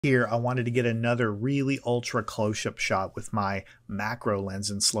Here, I wanted to get another really ultra close-up shot with my macro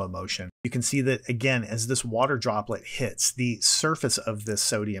lens in slow motion. You can see that, again, as this water droplet hits the surface of this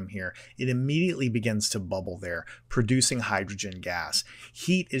sodium here, it immediately begins to bubble there, producing hydrogen gas.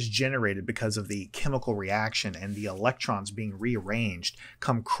 Heat is generated because of the chemical reaction, and the electrons being rearranged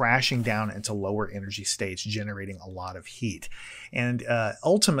come crashing down into lower energy states, generating a lot of heat. And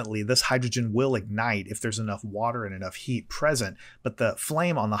ultimately, this hydrogen will ignite if there's enough water and enough heat present, but the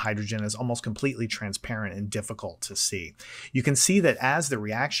flame on the hydrogen is almost completely transparent and difficult to see. You can see that as the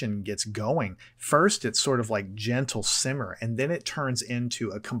reaction gets going, first it's sort of like gentle simmer, and then it turns into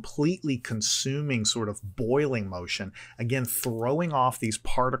a completely consuming sort of boiling motion, again throwing off these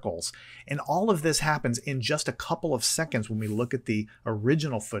particles. And all of this happens in just a couple of seconds when we look at the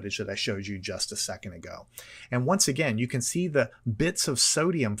original footage that I showed you just a second ago. And once again, you can see the bits of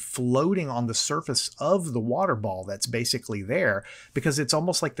sodium floating on the surface of the water ball that's basically there, because it's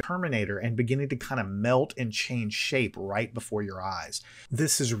almost like the Terminator and beginning to kind of melt and change shape right before your eyes.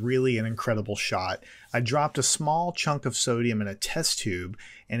 This is really an incredible shot. I dropped a small chunk of sodium in a test tube,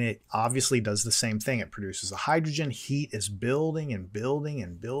 and it obviously does the same thing. It produces a hydrogen. Heat is building and building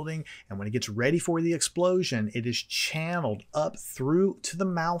and building, and when it gets ready for the explosion, it is channeled up through to the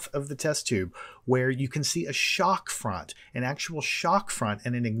mouth of the test tube, where you can see a shock front, an actual shock front,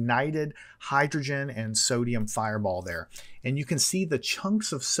 and an ignited hydrogen and sodium fireball there. And you can see the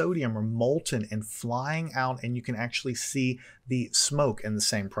chunks of sodium are molten and flying out, and you can actually see the smoke in the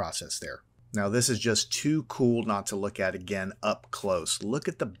same process there. Now, this is just too cool not to look at again up close. Look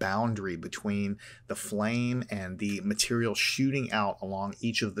at the boundary between the flame and the material shooting out along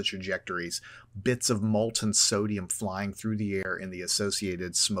each of the trajectories. Bits of molten sodium flying through the air and the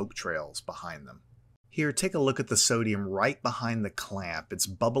associated smoke trails behind them. Here, take a look at the sodium right behind the clamp. It's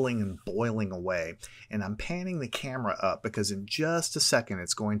bubbling and boiling away, and I'm panning the camera up because in just a second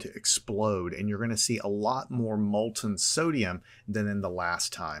it's going to explode, and you're going to see a lot more molten sodium than in the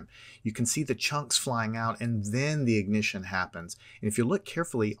last time. You can see the chunks flying out, and then the ignition happens. And if you look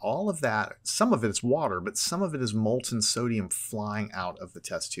carefully, all of that, some of it is water, but some of it is molten sodium flying out of the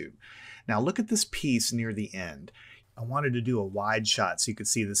test tube. Now look at this piece near the end. I wanted to do a wide shot so you could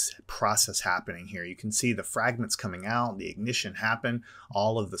see this process happening here. You can see the fragments coming out, the ignition happen,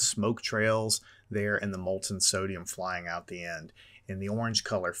 all of the smoke trails there, and the molten sodium flying out the end, and the orange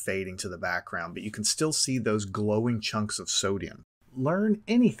color fading to the background, but you can still see those glowing chunks of sodium. Learn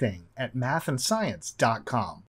anything at mathandscience.com.